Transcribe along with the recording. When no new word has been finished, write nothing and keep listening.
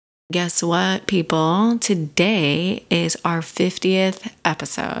Guess what, people? Today is our 50th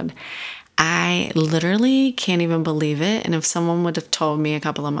episode. I literally can't even believe it. And if someone would have told me a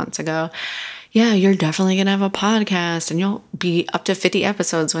couple of months ago, yeah, you're definitely going to have a podcast and you'll be up to 50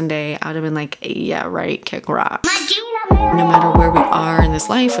 episodes one day, I would have been like, yeah, right, kick rock. No matter where we are in this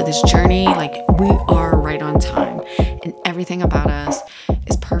life or this journey, we are right on time. And everything about us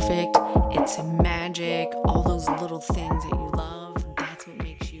is perfect. It's magic. All those little things that you love, that's what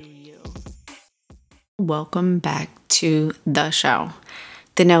makes you you. Welcome back to the show,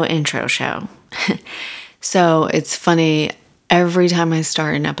 the No Intro Show. So it's funny, every time I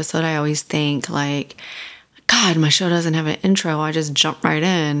start an episode, I always think God, my show doesn't have an intro. I just jump right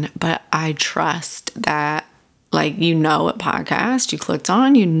in. But I trust that what podcast you clicked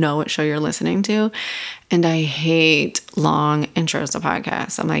on, what show you're listening to. And I hate long intros to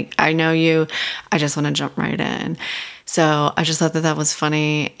podcasts. I'm like, I know you, I just want to jump right in. So I just thought that was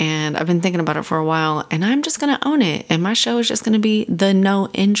funny. And I've been thinking about it for a while and I'm just going to own it. And my show is just going to be the No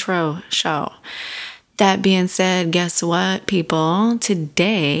Intro Show. That being said, guess what, people?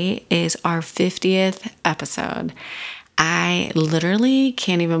 Today is our 50th episode. I literally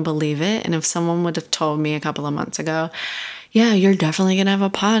can't even believe it. And if someone would have told me a couple of months ago, yeah, you're definitely going to have a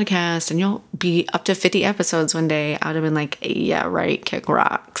podcast and you'll be up to 50 episodes one day, I would have been like, yeah, right, kick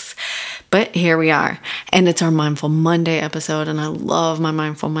rocks. But here we are. And it's our Mindful Monday episode. And I love my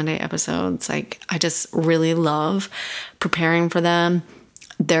Mindful Monday episodes. I just really love preparing for them.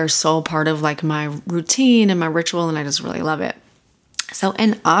 They're so part of my routine and my ritual. And I just really love it. So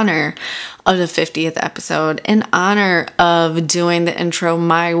in honor of the 50th episode, in honor of doing the intro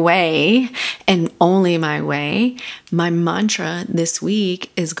my way and only my way, my mantra this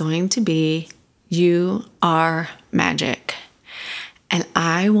week is going to be, you are magic. And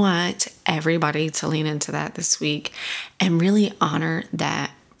I want everybody to lean into that this week and really honor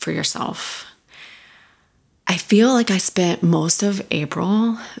that for yourself. I feel like I spent most of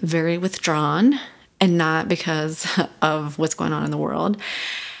April very withdrawn. And not because of what's going on in the world.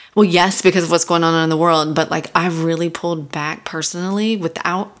 Well, yes, because of what's going on in the world. But I've really pulled back personally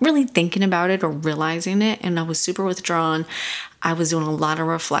without really thinking about it or realizing it. And I was super withdrawn. I was doing a lot of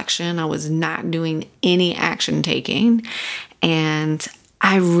reflection. I was not doing any action taking. And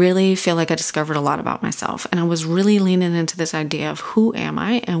I really feel like I discovered a lot about myself. And I was really leaning into this idea of who am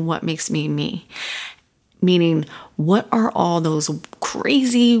I and what makes me me. Meaning, what are all those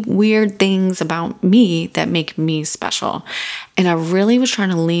crazy, weird things about me that make me special? And I really was trying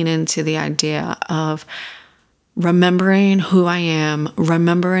to lean into the idea of remembering who I am,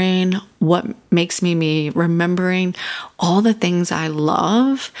 remembering what makes me me, remembering all the things I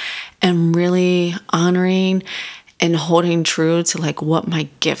love, and really honoring and holding true to what my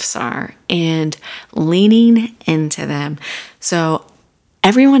gifts are and leaning into them. So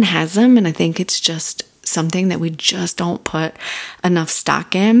everyone has them, and I think it's just something that we just don't put enough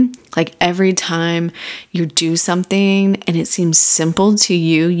stock in. Every time you do something and it seems simple to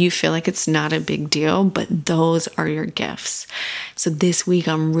you, you feel like it's not a big deal, but those are your gifts. So this week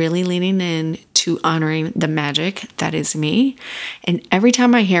I'm really leaning in to honoring the magic that is me. And every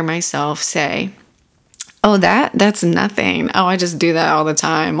time I hear myself say, oh, that's nothing. Oh, I just do that all the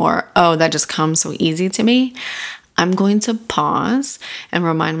time. Or, oh, that just comes so easy to me. I'm going to pause and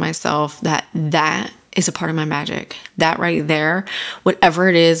remind myself that is a part of my magic. That right there, whatever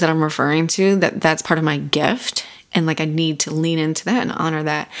it is that I'm referring to, that's part of my gift. And I need to lean into that and honor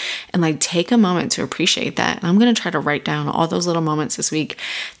that and take a moment to appreciate that. And I'm going to try to write down all those little moments this week.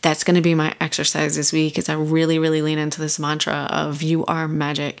 That's going to be my exercise this week as I really, really lean into this mantra of you are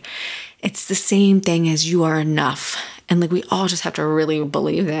magic. It's the same thing as you are enough. And we all just have to really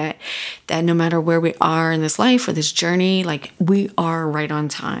believe that no matter where we are in this life or this journey, we are right on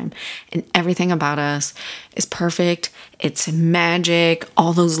time. And everything about us is perfect. It's magic.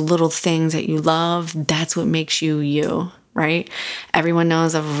 All those little things that you love, that's what makes you you, right? Everyone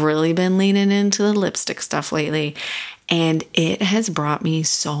knows I've really been leaning into the lipstick stuff lately. And it has brought me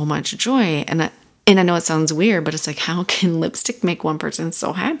so much joy. And I know it sounds weird, but it's how can lipstick make one person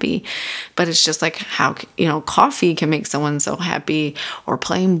so happy? But it's just how, coffee can make someone so happy, or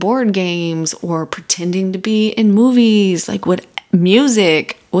playing board games, or pretending to be in movies,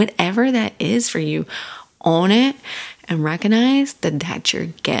 music, whatever that is for you, own it and recognize that that's your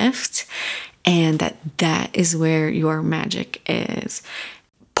gift and that is where your magic is.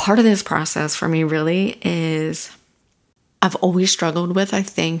 Part of this process for me really is I've always struggled with, I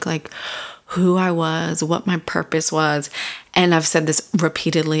think, who I was, what my purpose was. And I've said this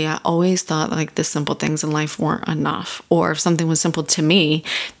repeatedly. I always thought the simple things in life weren't enough. Or if something was simple to me,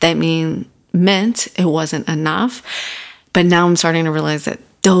 that meant it wasn't enough. But now I'm starting to realize that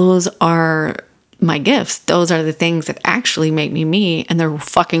those are my gifts. Those are the things that actually make me me, and they're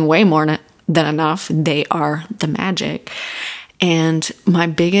fucking way more than enough. They are the magic. And my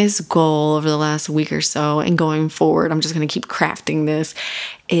biggest goal over the last week or so and going forward, I'm just going to keep crafting this,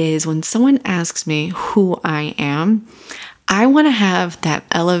 is when someone asks me who I am, I want to have that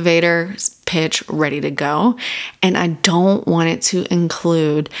elevator pitch ready to go. And I don't want it to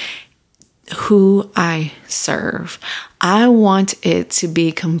include who I serve. I want it to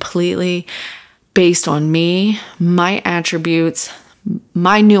be completely based on me, my attributes,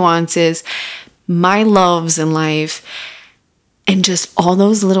 my nuances, my loves in life, and just all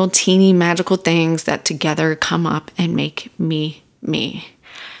those little teeny magical things that together come up and make me me.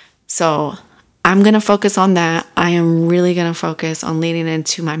 So I'm going to focus on that. I am really going to focus on leaning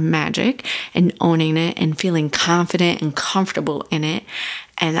into my magic and owning it and feeling confident and comfortable in it.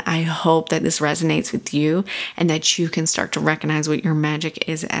 And I hope that this resonates with you and that you can start to recognize what your magic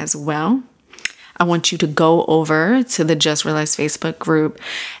is as well. I want you to go over to the Just Realized Facebook group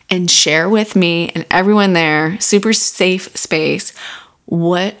and share with me and everyone there, super safe space,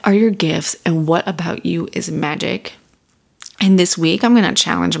 what are your gifts and what about you is magic? And this week, I'm going to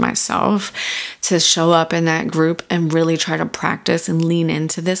challenge myself to show up in that group and really try to practice and lean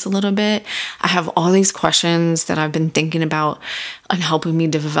into this a little bit. I have all these questions that I've been thinking about and helping me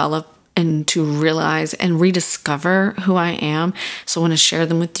develop and to realize and rediscover who I am. So I want to share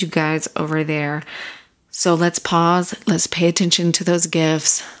them with you guys over there. So let's pause. Let's pay attention to those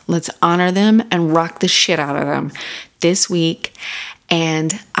gifts. Let's honor them and rock the shit out of them this week.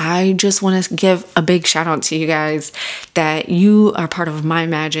 And I just want to give a big shout out to you guys that you are part of my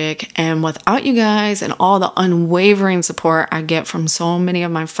magic. And without you guys and all the unwavering support I get from so many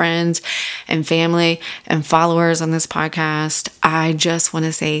of my friends and family and followers on this podcast, I just want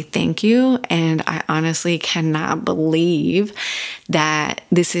to say thank you. And I honestly cannot believe that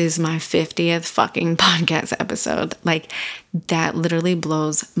this is my 50th fucking podcast episode. Like, that literally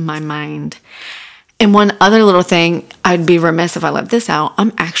blows my mind. And one other little thing, I'd be remiss if I left this out.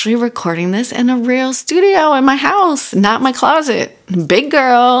 I'm actually recording this in a real studio in my house, not my closet. Big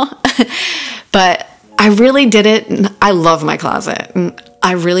girl. But I really did it. I love my closet. And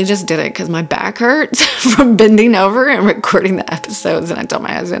I really just did it because my back hurts from bending over and recording the episodes. And I told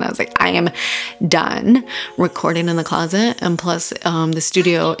my husband, I was like, I am done recording in the closet. And plus, the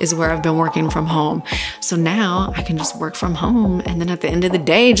studio is where I've been working from home. So now I can just work from home. And then at the end of the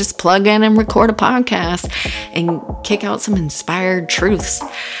day, just plug in and record a podcast and kick out some inspired truths.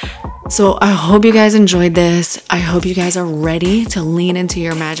 So I hope you guys enjoyed this. I hope you guys are ready to lean into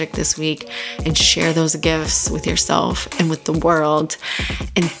your magic this week and share those gifts with yourself and with the world.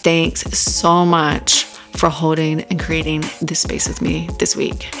 And thanks so much for holding and creating this space with me this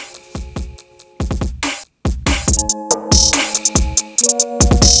week.